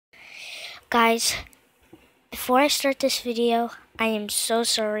Guys, before I start this video, I am so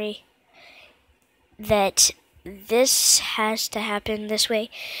sorry that this has to happen this way,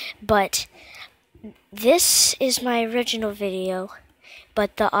 but this is my original video,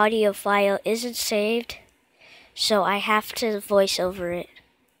 but the audio file isn't saved, so I have to voice over it.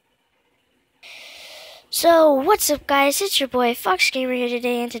 So, what's up guys, it's your boy Fox Gamer here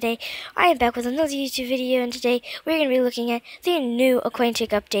today, and today I am back with another YouTube video, and today we're going to be looking at the new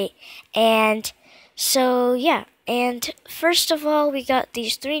aquatic update. And so, yeah, and first of all, we got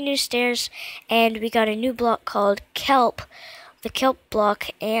these 3 new stairs, and we got a new block called kelp, the kelp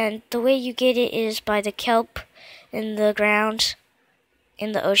block, and the way you get it is by the kelp in the ground,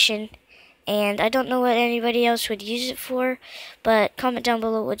 in the ocean. And I don't know what anybody else would use it for, but comment down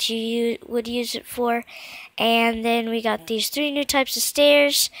below what you would use it for. And then we got these 3 new types of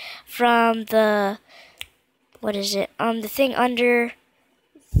stairs from the, the thing under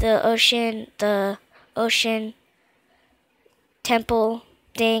the ocean temple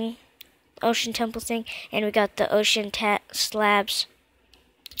thing, and we got the ocean slabs.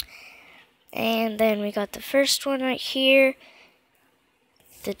 And then we got the first one right here,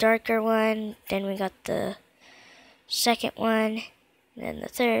 the darker one, then we got the second one, then the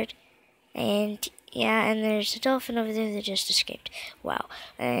third, and yeah, and there's a dolphin over there that just escaped. Wow.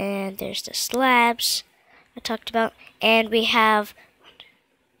 And there's the slabs I talked about, and we have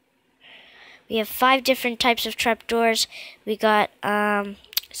 5 different types of trapdoors. We got we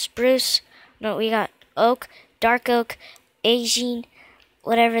got oak, dark oak, Asian,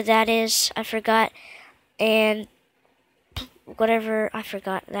 whatever that is, I forgot, and I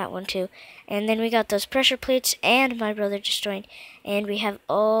forgot that one too. And then we got those pressure plates, and my brother just joined, and we have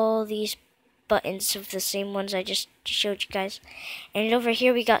all these buttons of the same ones I just showed you guys. And over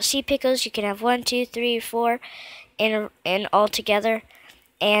here we got sea pickles. You can have 1, 2, 3, 4 and all together,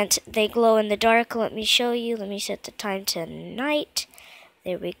 and they glow in the dark. Let me show you. Let me set the time to night.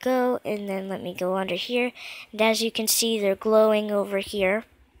 There we go. And then let me go under here, and as you can see, they're glowing over here.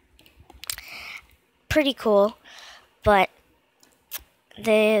 Pretty cool. But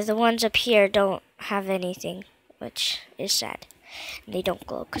the ones up here don't have anything, which is sad. They don't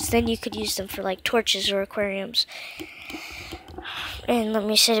glow, because then you could use them for like torches or aquariums. And let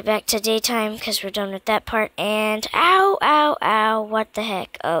me set it back to daytime, because we're done with that part. And ow, what the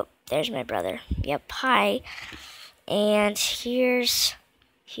heck? Oh, there's my brother. Yep, hi. And here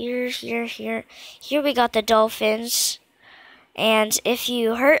we got the dolphins. And if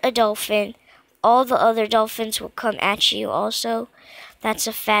you hurt a dolphin, all the other dolphins will come at you also. That's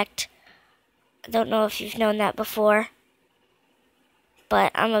a fact. I don't know if you've known that before.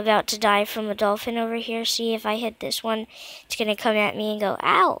 But I'm about to die from a dolphin over here. See, if I hit this one, it's going to come at me and go,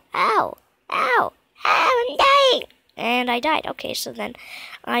 ow, ow, ow, ow, I'm dying. And I died. Okay, so then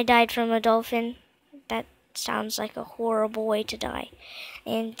I died from a dolphin. That sounds like a horrible way to die.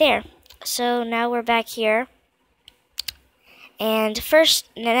 And there. So now we're back here. And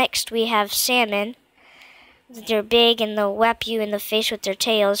next we have salmon. They're big and they'll whap you in the face with their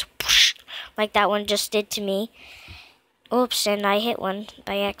tails, like that one just did to me. Oops, and I hit one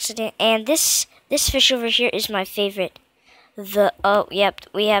by accident. And this fish over here is my favorite.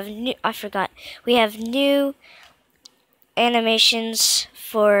 We have new animations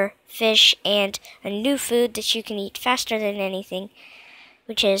for fish and a new food that you can eat faster than anything,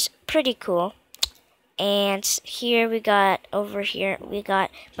 which is pretty cool. And over here we got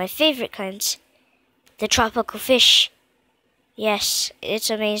my favorite kinds, the tropical fish. Yes, it's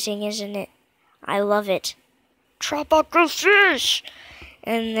amazing, isn't it? I love it. Tropical fish!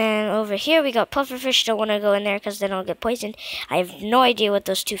 And then over here we got pufferfish. Don't want to go in there because then I'll get poisoned. I have no idea what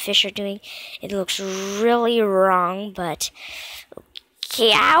those 2 fish are doing. It looks really wrong, but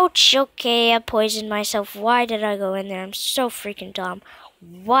okay, ouch, okay, I poisoned myself. Why did I go in there? I'm so freaking dumb.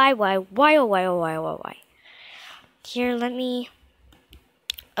 Why? Here,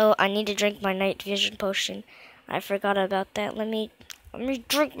 I need to drink my night vision potion. I forgot about that. Let me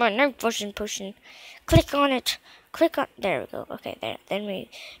drink my night vision potion. Click on it. There we go. Okay, there. Then we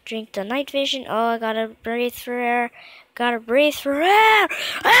drink the night vision. Oh, I gotta breathe for air. Ah!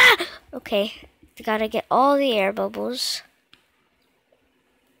 Okay, gotta get all the air bubbles.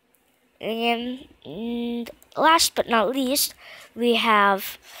 And last but not least, we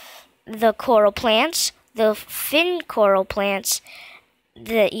have the coral plants, the fin coral plants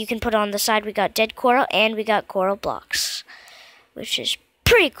that you can put on the side. We got dead coral and we got coral blocks, which is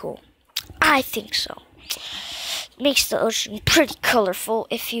pretty cool. I think so. Makes the ocean pretty colorful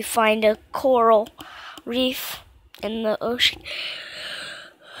if you find a coral reef in the ocean.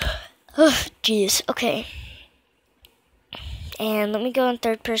 Oh, jeez. Okay. And let me go in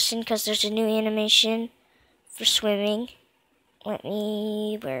third person because there's a new animation for swimming. Let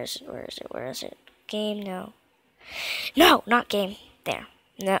me, where is it? Game, no. No, not game, there.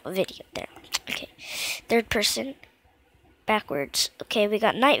 No, video, there. Okay, third person, backwards. Okay, we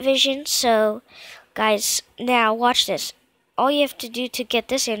got night vision, so guys, now watch this. All you have to do to get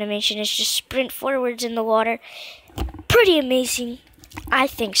this animation is just sprint forwards in the water. Pretty amazing, I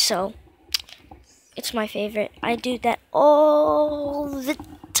think so. It's my favorite. I do that all the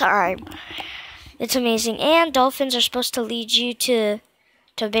time. It's amazing. And dolphins are supposed to lead you to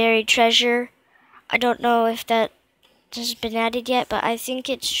buried treasure. I don't know if that has been added yet, but I think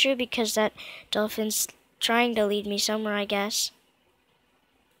it's true because that dolphin's trying to lead me somewhere, I guess.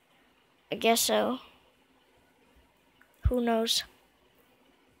 I guess so. Who knows?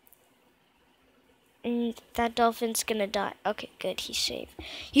 And that dolphin's gonna die. Okay, good, he's saved.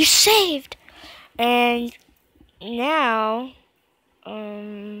 You saved! And now,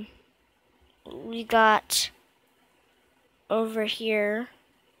 we got over here,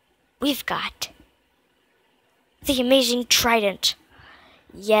 we've got the amazing trident.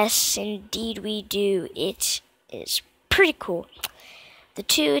 Yes, indeed we do. It is pretty cool. The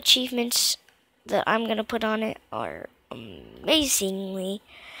 2 achievements that I'm gonna put on it are amazingly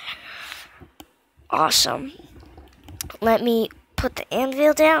awesome. Let me put the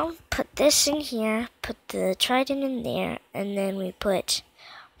anvil down, put this in here, put the trident in there, and then we put,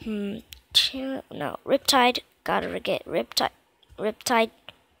 Riptide, gotta get Riptide,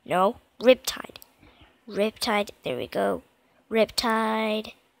 there we go,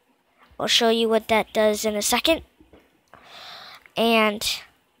 Riptide. I'll show you what that does in a second, and,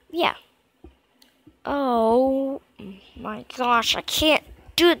 yeah. Oh my gosh, I can't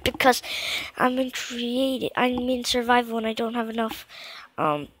do it because I'm in survival and I don't have enough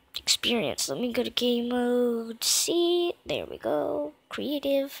experience. Let me go to game mode. See, there we go.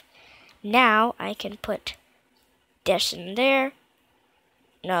 Creative. Now I can put this in there.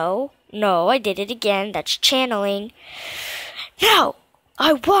 No, I did it again. That's channeling. No,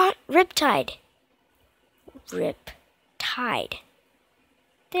 I want Riptide. Riptide.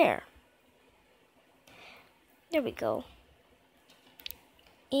 There we go.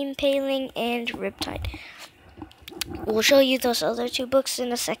 Impaling and Riptide. We'll show you those other 2 books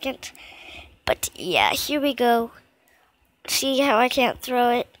in a second. But yeah, here we go. See how I can't throw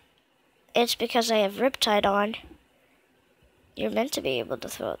it? It's because I have Riptide on. You're meant to be able to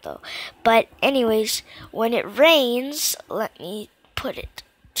throw it though. But anyways, when it rains, let me put it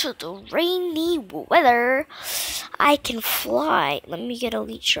to the rainy weather. I can fly. Let me get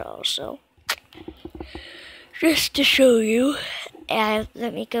Elytra also. Just to show you. And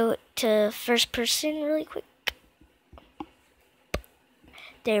let me go to first person really quick.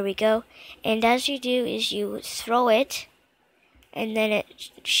 There we go. And as you do is you throw it, and then it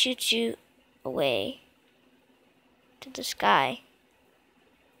shoots you away to the sky.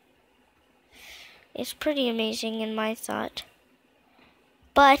 It's pretty amazing in my thought.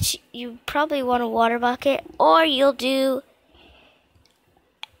 But you probably want a water bucket, or you'll do,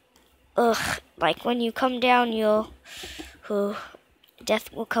 like when you come down,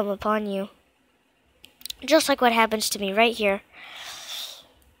 death will come upon you. Just like what happens to me right here.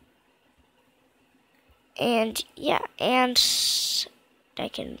 And yeah, and I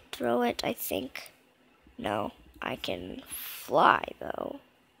can throw it, I think. No, I can fly though,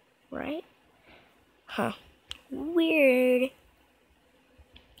 right? Huh, weird.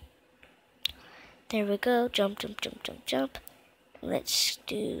 There we go, jump, jump, jump, jump, jump. Let's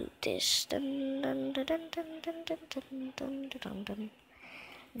do this. Dun, dun, dun, dun, dun, dun, dun, dun, dun, dun, dun.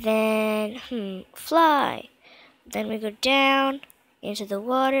 Then, fly. Then we go down into the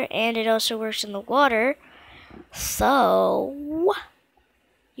water, and it also works in the water. So,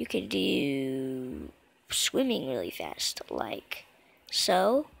 you can do swimming really fast, like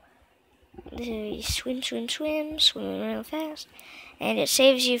so. Swim, swimming real fast. And it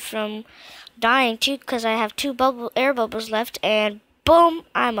saves you from dying too, because I have 2 air bubbles left, and boom,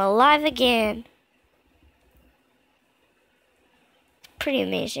 I'm alive again. Pretty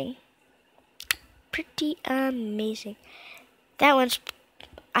amazing. Pretty amazing. That one's,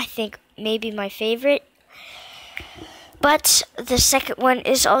 I think, maybe my favorite. But the second one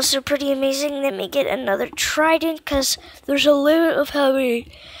is also pretty amazing. Let me get another trident, because there's a limit of how many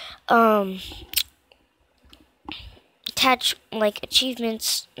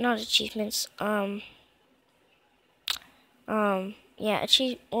achievements,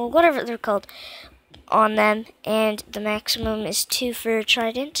 whatever they're called, on them, and the maximum is 2 for a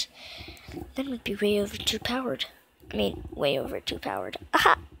trident. That would be way over 2 powered.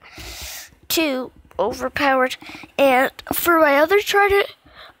 Aha! 2 overpowered. And for my other trident,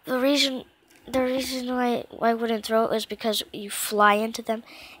 the reason why I wouldn't throw it was because you fly into them.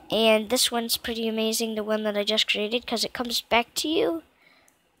 And this one's pretty amazing, the one that I just created, because it comes back to you,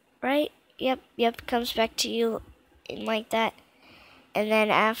 right? Yep, comes back to you in like that. And then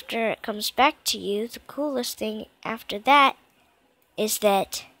after it comes back to you, the coolest thing after that is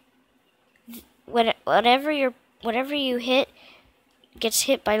that whatever you hit gets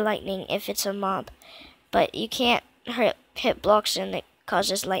hit by lightning if it's a mob. But you can't hit blocks and it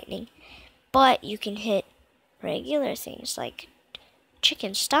causes lightning. But you can hit regular things like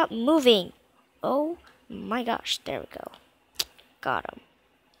chicken. Stop moving. Oh my gosh, there we go. Got him.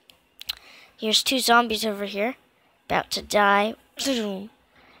 Here's 2 zombies over here. About to die.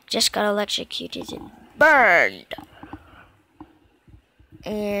 Just got electrocuted and burned.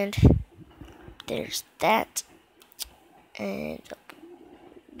 And there's that. And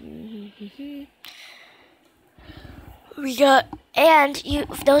we got, and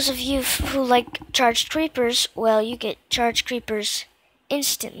those of you who like charged creepers, well, you get charged creepers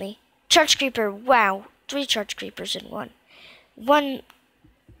instantly. Charged creeper, wow, 3 charged creepers in one. 1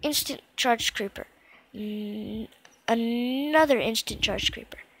 instant charged creeper. Another instant charged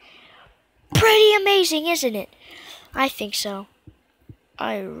creeper. Pretty amazing, isn't it? I think so.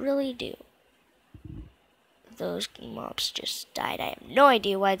 I really do. Those mobs just died. I have no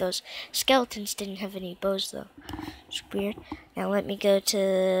idea why those skeletons didn't have any bows, though. It's weird. Now let me go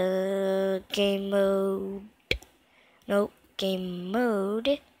to game mode. Nope, game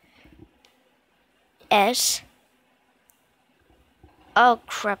mode. S. Oh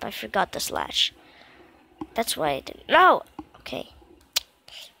crap, I forgot the slash. That's why I didn't. No! Okay.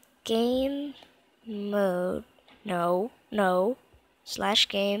 Game mode. No. Slash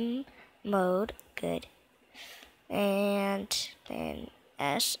game mode. Good. And then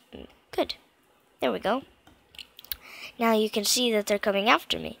S. Good. There we go. Now you can see that they're coming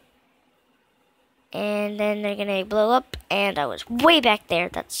after me. And then they're gonna blow up, and I was way back there.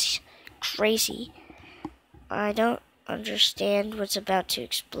 That's crazy. I don't understand what's about to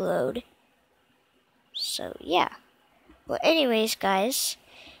explode. So, yeah. Well, anyways, guys,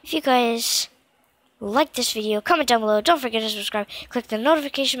 if you guys like this video, comment down below. Don't forget to subscribe. Click the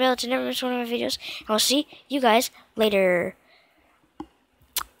notification bell to never miss one of my videos. And I'll see you guys later.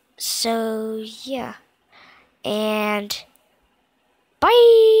 So, yeah. And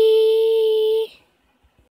bye!